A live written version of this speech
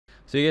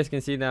So you guys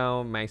can see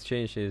now my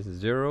exchange is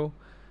 0.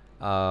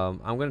 I'm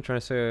gonna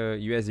transfer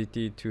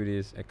USDT to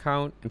this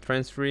account and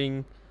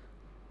transferring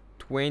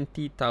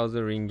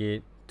 20,000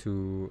 ringgit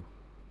to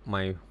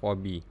my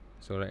Huobi.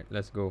 So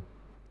let's go.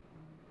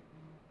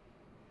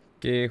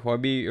 Okay,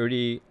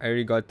 Huobi I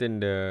already gotten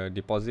the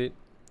deposit,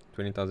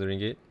 20,000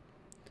 ringgit.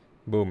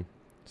 Boom.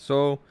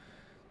 So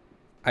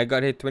I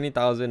got hit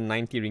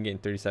 20,090 ringgit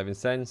and 37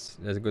 cents.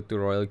 Let's go to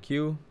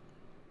ROYALQ.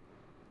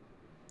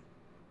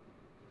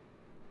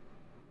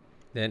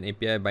 Then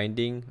API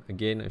binding.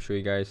 Again, I'll show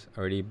you guys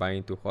already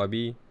bind to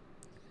Huobi.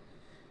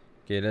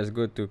 Okay, let's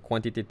go to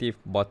quantitative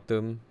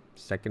bottom,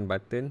 second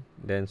button.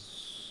 Then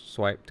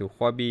swipe to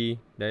Huobi.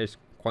 There is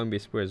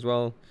Coinbase Pro as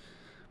well.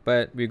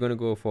 But we're going to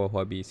go for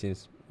Huobi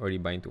since already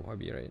bind to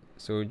Huobi, right?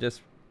 So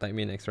just type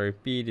in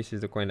XRP. This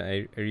is the coin that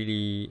I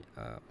really,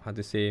 how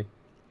to say,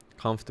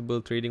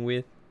 comfortable trading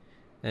with.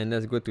 And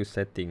let's go to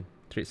setting,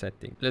 trade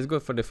setting. Let's go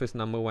for the first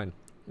number one,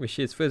 which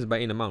is first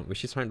buy-in amount,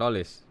 which is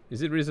 $100.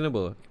 Is it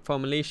reasonable? For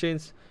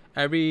Malaysians,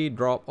 every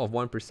drop of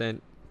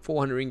 1%,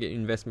 400 ringgit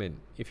investment.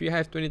 If you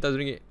have 20,000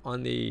 ringgit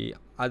on the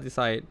other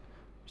side,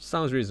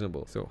 sounds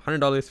reasonable. So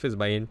 $100 first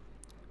buy-in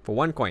for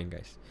one coin,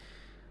 guys.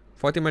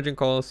 40 margin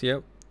calls,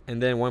 yep.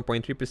 And then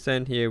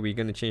 1.3% here, we're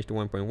going to change to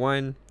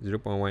 1.1.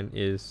 0.1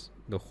 is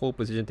the whole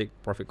position take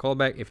profit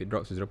callback if it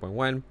drops to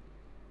 0.1.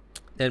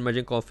 Then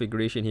margin call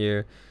configuration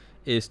here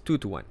is 2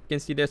 to 1. You can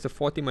see there's a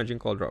 40 margin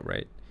call drop,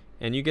 right?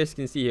 And you guys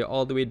can see here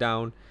all the way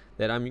down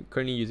that I'm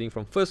currently using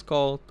from first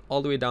call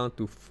all the way down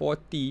to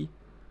 40th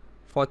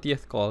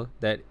call,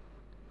 that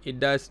it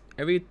does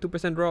every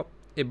 2% drop,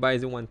 it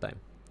buys in one time.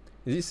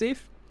 Is it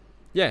safe?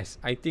 Yes,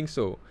 I think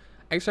so.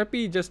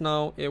 XRP just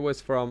now, it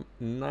was from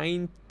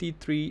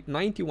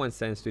 91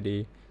 cents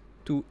today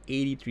to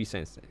 83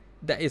 cents.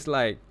 That is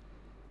like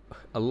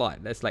a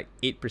lot. That's like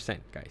 8%,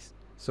 guys.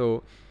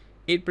 So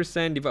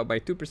 8% divided by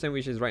 2%,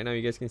 which is right now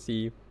you guys can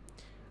see,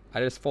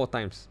 there's 4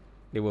 times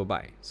they will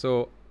buy.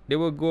 So they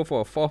will go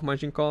for a 4th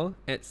margin call,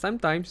 and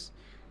sometimes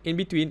in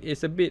between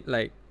it's a bit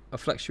like a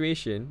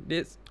fluctuation.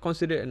 That's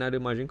considered another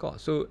margin call.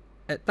 So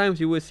at times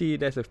you will see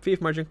there's a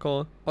 5th margin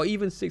call or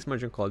even 6th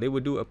margin call. They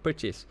will do a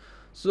purchase.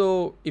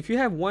 So if you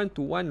have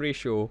 1-to-1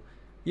 ratio,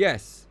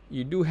 yes,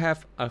 you do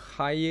have a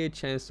higher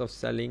chance of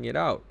selling it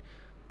out.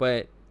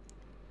 But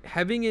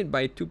having it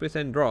by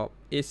 2% drop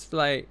is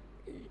like,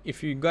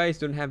 if you guys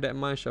don't have that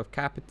much of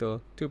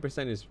capital,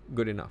 2% is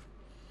good enough.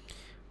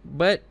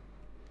 But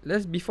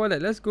before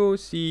that, let's go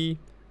see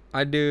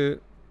other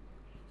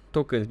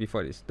tokens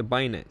before this, the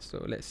Binance.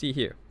 So let's see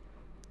here,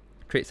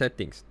 trade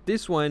settings.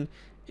 This one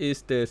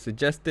is the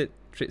suggested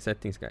trade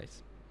settings,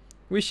 guys,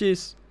 which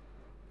is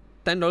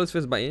 $10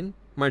 first buy-in,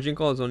 margin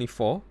call is only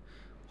 4,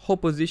 whole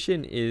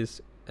position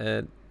is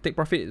take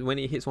profit when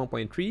it hits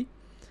 1.3,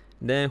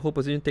 then whole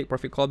position take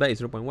profit callback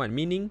is 0.1,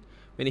 meaning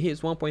when it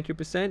hits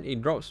 1.3%,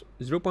 it drops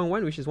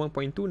 0.1, which is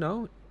 1.2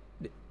 now.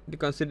 They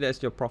consider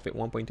as your profit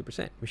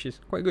 1.2%, which is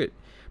quite good.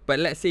 But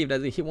let's say if it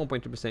doesn't hit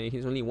 1.2%, it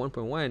hits only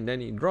 1.1,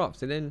 then it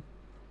drops, and then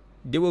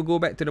they will go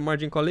back to the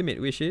margin call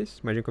limit, which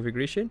is margin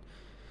configuration.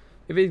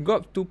 If it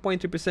drops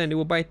 2.3%, it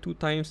will buy 2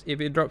 times.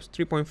 If it drops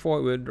 3.4,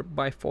 it will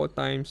buy 4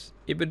 times.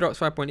 If it drops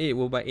 5.8, it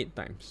will buy 8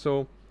 times.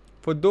 So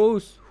for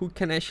those who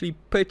can actually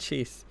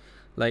purchase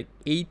like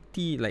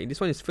 80, like this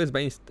one is first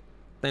buying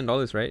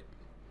 $10, right?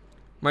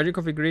 Margin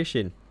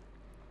configuration.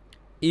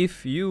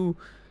 If you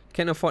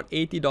can afford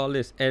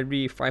 $80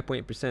 every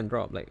 5.8%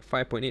 drop, like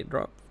 5.8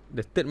 drop,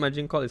 the third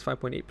margin call is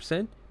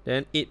 5.8%,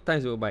 then 8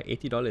 times it will buy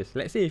 $80.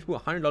 Let's say if you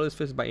put $100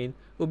 first buy in, it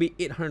will be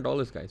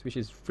 $800, guys, which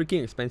is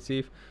freaking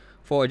expensive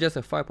for just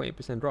a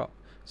 5.8% drop.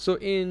 So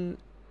in,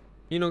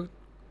 you know,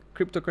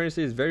 cryptocurrency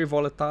is very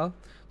volatile.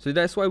 So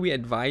that's why we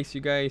advise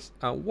you guys,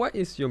 what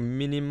is your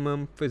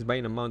minimum first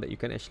buying amount that you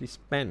can actually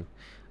spend?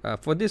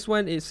 For this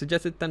one, it's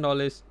suggested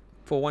 $10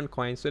 for one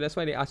coin. So that's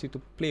why they ask you to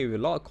play with a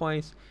lot of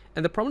coins.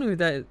 And the problem with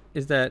that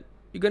is that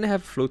you're going to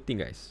have floating,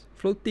 guys.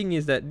 Floating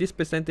is that this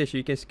percentage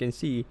you guys can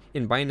see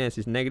in Binance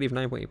is negative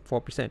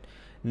 9.4%.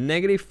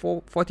 Negative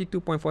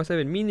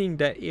 42.47, meaning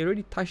that it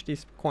already touched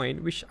this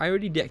coin, which I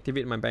already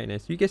deactivated my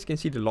Binance. You guys can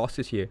see the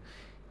losses here.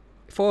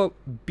 For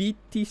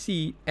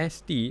BTC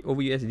ST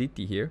over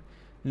USDT here,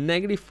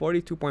 negative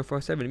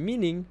 42.47,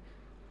 meaning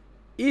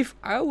if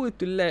I were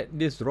to let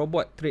this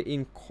robot trade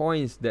in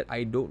coins that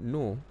I don't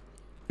know,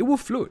 it will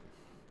float.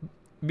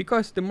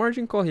 Because the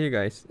margin call here,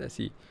 guys, let's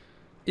see,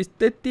 is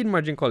 13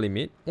 margin call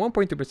limit,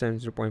 1.2%,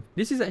 0.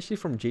 This is actually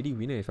from JD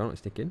Winner, if I'm not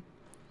mistaken.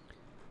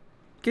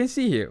 You can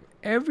see here,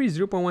 every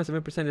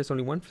 0.17%, there's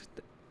only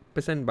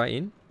 1%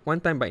 buy-in,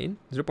 one-time buy-in,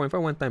 0.5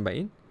 one-time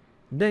buy-in,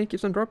 then it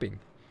keeps on dropping.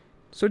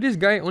 So this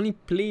guy only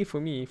play for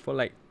me for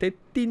like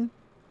 13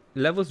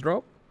 levels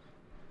drop,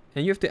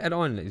 and you have to add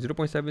on like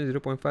 0.7,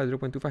 0.5,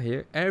 0.25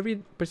 here.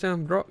 Every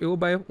percent of drop, it will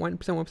buy 1%,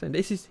 1%.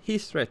 This is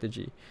his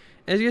strategy.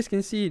 As you guys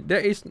can see, there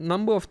is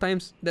number of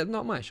times that's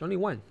not much, only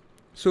 1.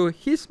 So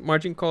his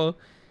margin call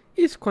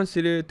is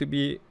considered to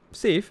be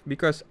safe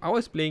because I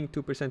was playing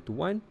 2% to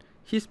 1.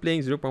 He's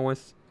playing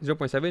 0.1,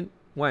 0.7,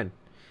 1.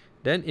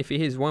 Then if it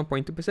hits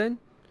 1.2%,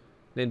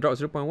 then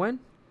drops 0.1,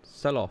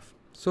 sell off.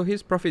 So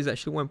his profit is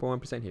actually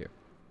 1.1% here.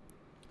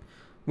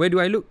 Where do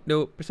I look?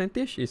 The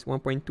percentage is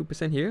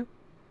 1.2% here.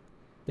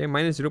 Then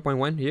minus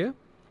 0.1 here.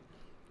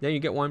 Then you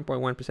get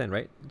 1.1%,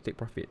 right? Take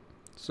profit.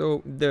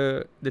 So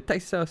the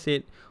text itself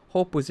said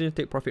hold position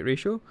take profit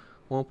ratio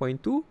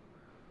 1.2,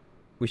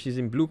 which is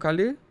in blue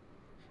color.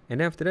 And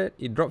then after that,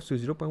 it drops to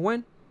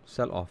 0.1,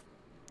 sell off.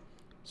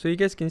 So you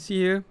guys can see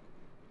here,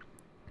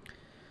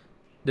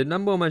 the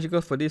number of margin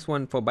calls for this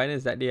one for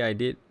Binance that day I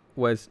did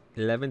was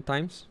 11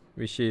 times,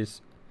 which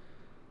is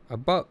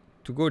about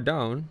to go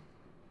down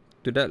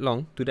to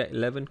that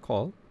 11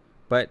 call,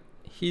 but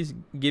he's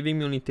giving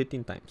me only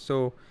 13 times.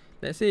 So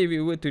let's say if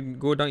we were to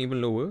go down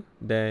even lower,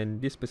 then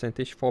this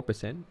percentage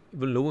 4%,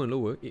 even lower and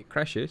lower, it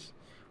crashes,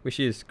 which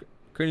is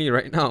currently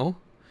right now.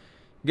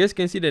 You guys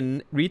can see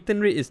the return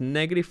rate is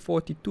negative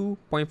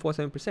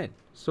 42.47%.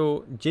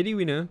 So JD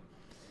Winner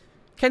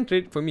can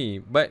trade for me,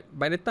 but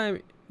by the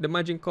time the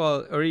margin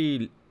call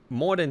already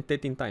more than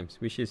 13 times,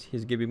 which is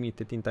he's giving me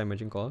 13 time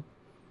margin call,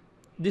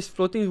 this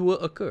floating will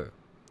occur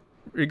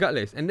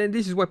regardless. And then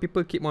this is why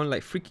people keep on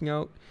like freaking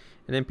out,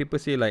 and then people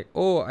say like,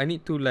 oh, I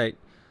need to like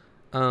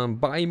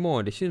buy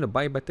more. They see the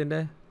buy button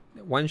there,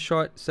 one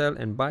shot, sell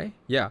and buy.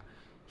 Yeah,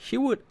 he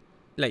would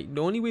like,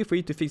 the only way for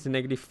you to fix the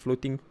negative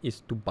floating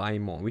is to buy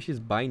more, which is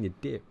buying the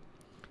dip.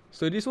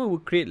 So this one will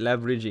create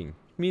leveraging,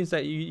 means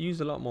that you use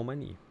a lot more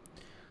money.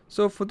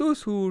 So for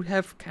those who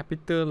have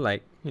capital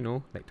like, you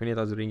know, like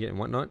 20,000 ringgit and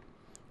whatnot,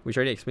 which I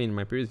already explained in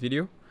my previous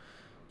video,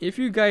 if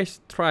you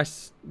guys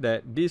trust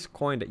that this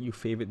coin that you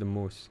favorite the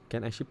most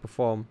can actually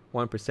perform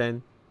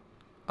 1%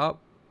 up,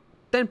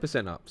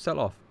 10% up, sell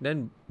off,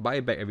 then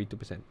buy back every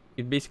 2%.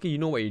 It basically, you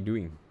know what you're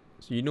doing.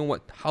 So you know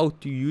how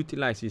to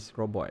utilize this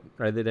robot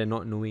rather than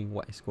not knowing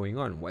what is going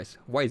on. Why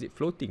is it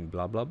floating?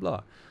 Blah blah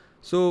blah.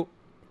 So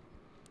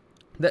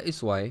that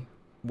is why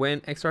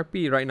when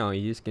XRP right now,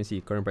 you just can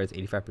see current price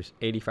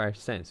 85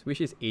 cents, which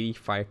is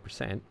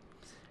 85%.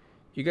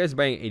 You guys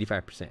buying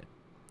 85%,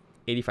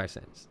 85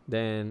 cents.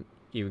 Then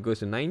if it goes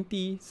to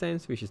 90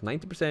 cents, which is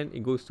 90%,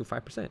 it goes to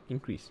 5%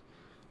 increase.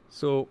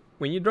 So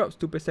when you drops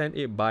 2%,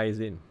 it buys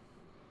in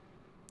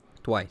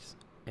twice,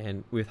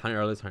 and with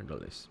 $100,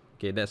 $100.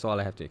 Okay, that's all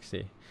I have to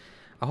say.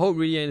 I hope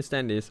you really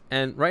understand this.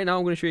 And right now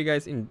I'm going to show you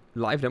guys in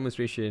live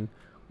demonstration,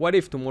 what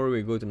if tomorrow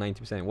we go to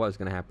 90%? What is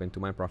going to happen to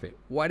my profit?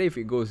 What if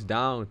it goes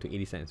down to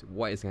 80 cents?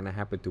 What is going to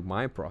happen to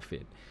my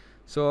profit?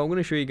 So I'm going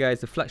to show you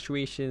guys the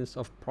fluctuations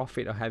of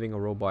profit of having a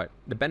robot,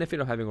 the benefit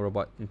of having a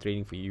robot in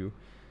trading for you,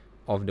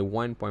 of the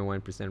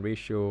 1.1%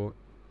 ratio.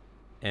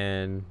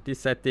 And these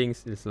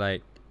settings is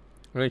like,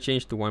 I'm going to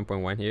change to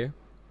 1.1 here.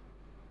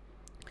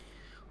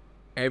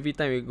 Every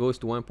time it goes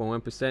to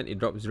 1.1%, it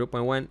drops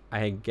 0.1,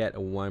 I get a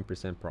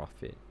 1%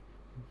 profit.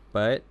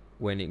 But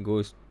when it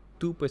goes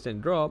 2%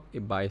 drop,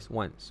 it buys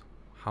once.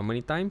 How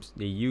many times?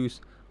 They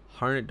use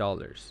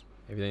 $100.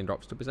 Everything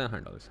drops 2%,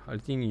 $100. I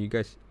think you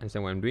guys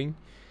understand what I'm doing.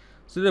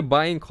 So the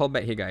buying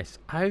callback here, guys.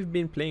 I've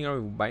been playing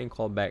around with buying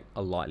callback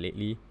a lot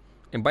lately.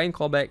 And buying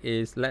callback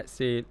is, let's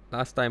say,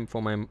 last time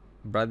for my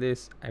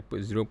brothers, I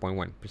put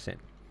 0.1%.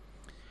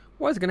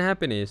 What's going to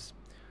happen is,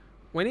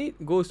 when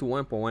it goes to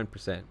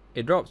 1.1%,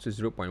 it drops to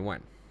 0.1.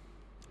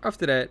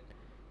 After that,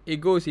 it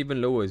goes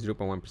even lower,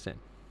 0.1%.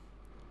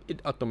 It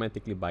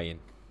automatically buy in.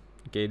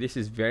 Okay, this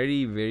is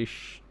very, very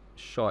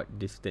short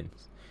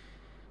distance.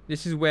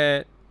 This is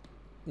where,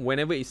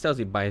 whenever it sells,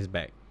 it buys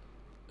back.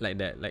 Like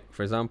that. Like,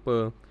 for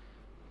example,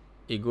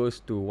 it goes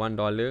to $1,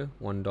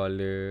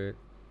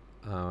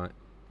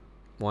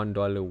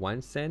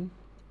 $1.01.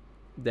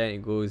 Then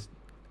it goes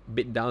a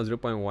bit down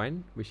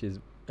 0.1, which is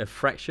a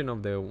fraction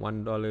of the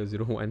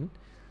 $1.01,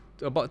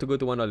 about to go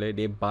to $1,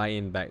 they buy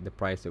in back the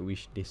price at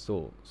which they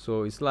sold.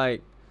 So it's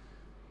like,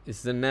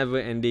 it's a never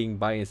ending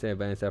buy and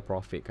sell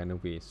profit kind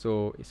of way.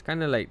 So it's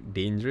kind of like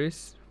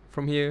dangerous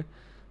from here.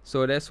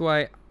 So that's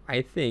why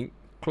I think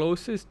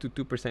closest to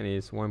 2%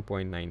 is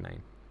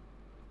 1.99.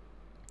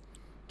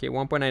 Okay,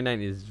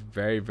 1.99 is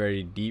very,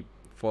 very deep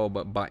for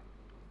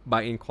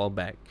buy in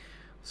callback.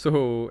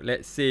 So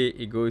let's say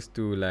it goes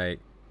to like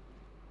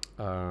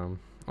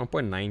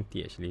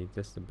 1.90 actually,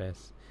 that's the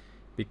best,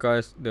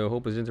 because the whole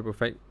position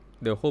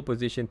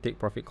take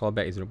profit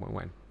callback is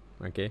 0.1.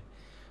 Okay,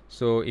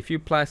 so if you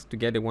plus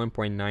together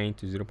 1.9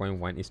 to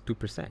 0.1 is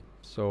 2%.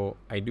 So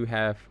I do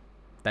have,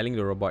 telling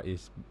the robot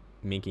is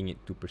making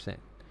it 2%.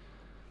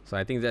 So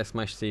I think that's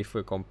much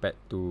safer compared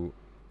to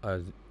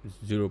a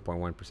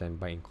 0.1%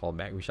 buying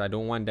callback, which I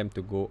don't want them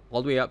to go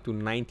all the way up to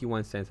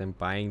 91 cents and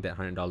buying that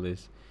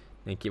 $100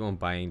 and keep on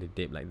buying the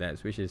dip like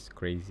that, which is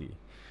crazy.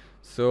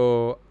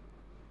 So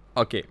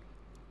okay,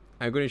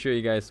 I'm going to show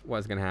you guys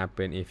what's going to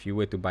happen if you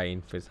were to buy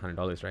in first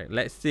 $100, right?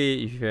 Let's say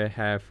if you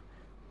have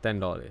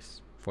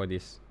 $10 for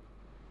this.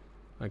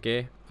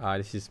 Okay,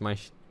 this is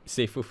much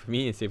safer for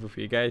me and safer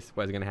for you guys.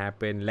 What's going to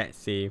happen? Let's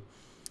say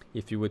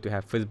if you were to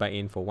have first buy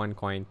in for one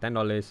coin,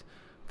 $10,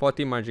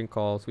 40 margin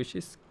calls, which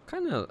is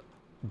kind of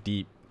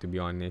deep to be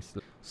honest.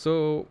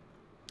 So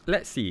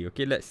let's see,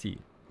 okay, let's see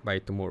by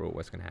tomorrow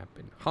what's going to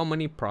happen, how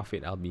many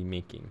profit I'll be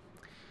making.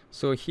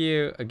 So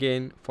here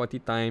again, 40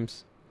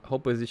 times, whole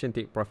position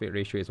take profit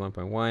ratio is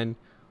 1.1,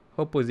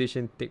 Hold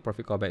position, take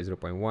profit callback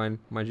 0.1.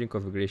 Margin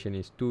configuration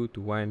is 2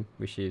 to 1,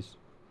 which is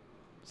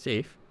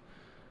safe.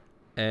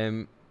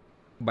 Buying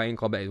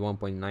callback is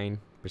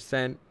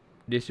 1.9%.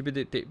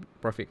 Distributed take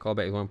profit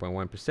callback is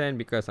 1.1%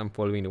 because I'm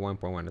following the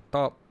 1.1 at the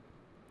top.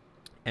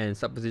 And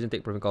subposition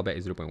take profit callback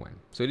is 0.1.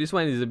 So this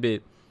one is a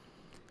bit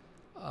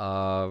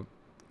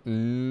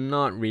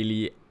not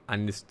really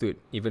understood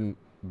even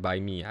by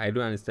me. I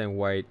don't understand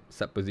why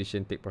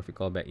subposition take profit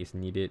callback is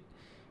needed.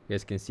 You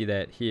guys can see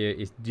that here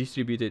is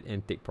distributed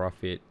and take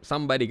profit.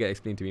 Somebody got to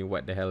explain to me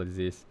what the hell is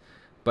this.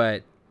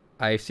 But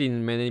I've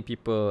seen many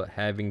people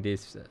having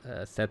this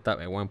set up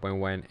at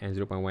 1.1 and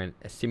 0.1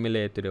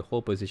 similar to the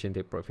whole position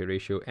take profit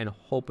ratio and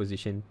whole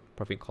position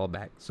profit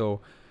callback. So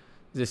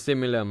it's a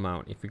similar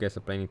amount if you guys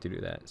are planning to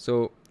do that.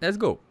 So let's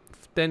go.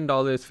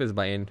 $10 first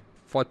buy-in,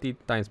 40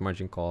 times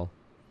margin call.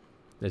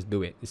 Let's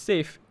do it. It's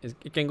safe.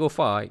 It can go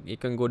far.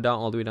 It can go down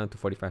all the way down to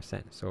 45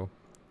 cents. So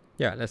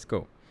yeah, let's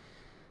go.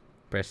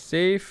 Press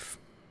save.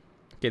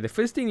 Okay, the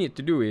first thing you need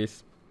to do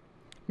is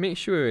make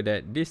sure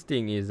that this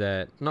thing is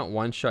at not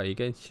one shot. You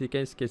guys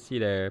can see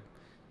the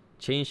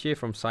change here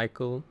from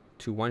cycle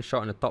to one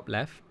shot on the top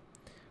left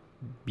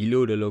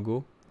below the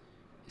logo.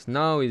 It's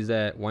now is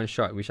at one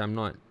shot, which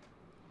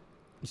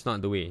it's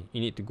not the way.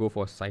 You need to go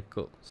for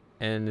cycles.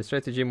 And the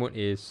strategy mode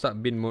is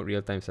sub-bin mode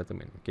real-time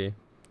settlement. Okay,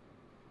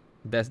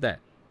 that's that.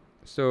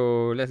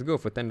 So let's go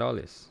for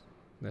 $10.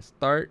 Let's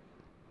start.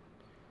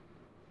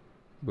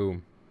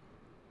 Boom.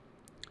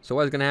 So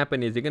what's gonna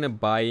happen is they're gonna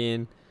buy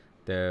in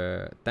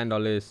the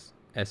 $10.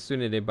 As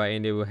soon as they buy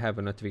in, they will have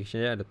a notification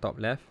here at the top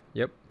left.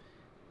 Yep,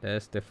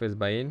 that's the first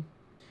buy in.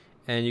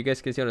 And you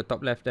guys can see on the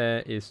top left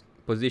there is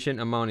position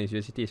amount is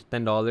USDT is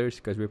 $10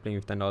 because we're playing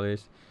with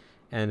 $10.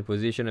 And the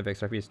position of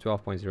XRP is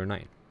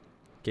 12.09.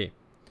 Okay,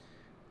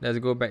 let's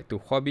go back to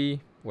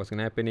hobby. What's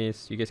gonna happen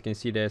is you guys can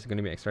see there's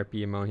gonna be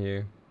XRP amount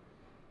here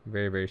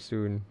very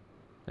soon.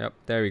 Yep,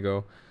 there we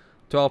go.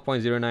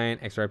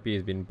 12.09 XRP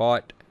has been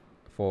bought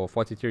for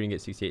 43 ringgit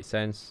 68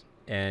 cents.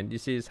 And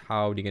this is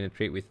how they're gonna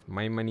trade with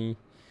my money.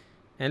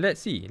 And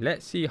let's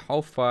see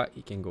how far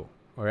it can go.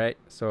 Alright,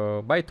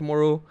 so by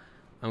tomorrow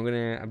I'm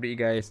gonna update you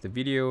guys the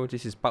video.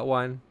 This is part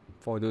 1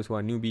 for those who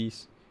are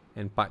newbies,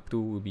 and part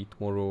 2 will be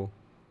tomorrow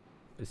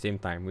at the same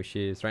time, which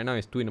is right now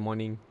it's 2 in the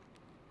morning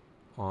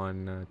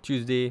on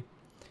Tuesday,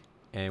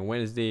 and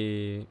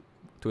Wednesday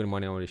 2 in the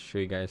morning I want to show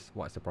you guys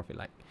what's the profit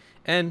like.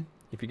 And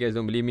if you guys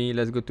don't believe me,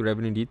 let's go to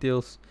revenue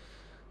details.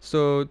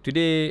 So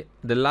today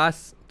the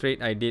last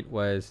trade I did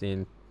was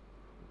in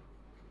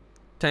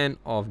 10th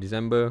of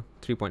December,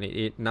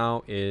 3.88.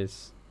 Now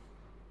is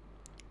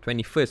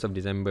 21st of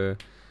December.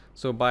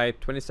 So by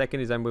 22nd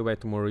December, by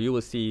tomorrow, you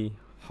will see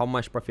how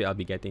much profit I'll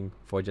be getting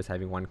for just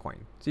having one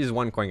coin. So this is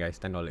one coin, guys,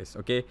 $10.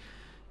 Okay,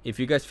 if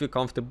you guys feel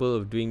comfortable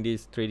of doing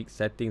these trading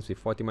settings with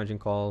 40 margin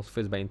calls,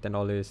 first buy in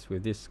 $10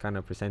 with this kind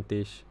of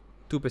percentage,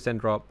 2%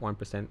 drop,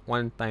 1%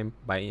 one time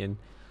buy in.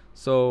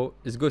 So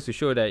it goes to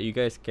show that you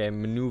guys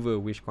can maneuver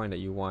which coin that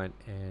you want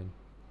and,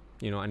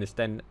 you know,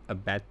 understand a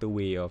better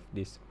way of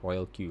this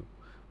ROYALQ.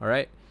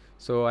 Alright,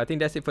 so I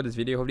think that's it for this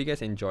video. Hope you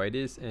guys enjoyed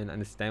this and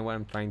understand what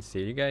I'm trying to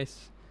say to you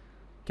guys.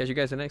 Catch you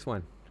guys in the next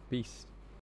one. Peace.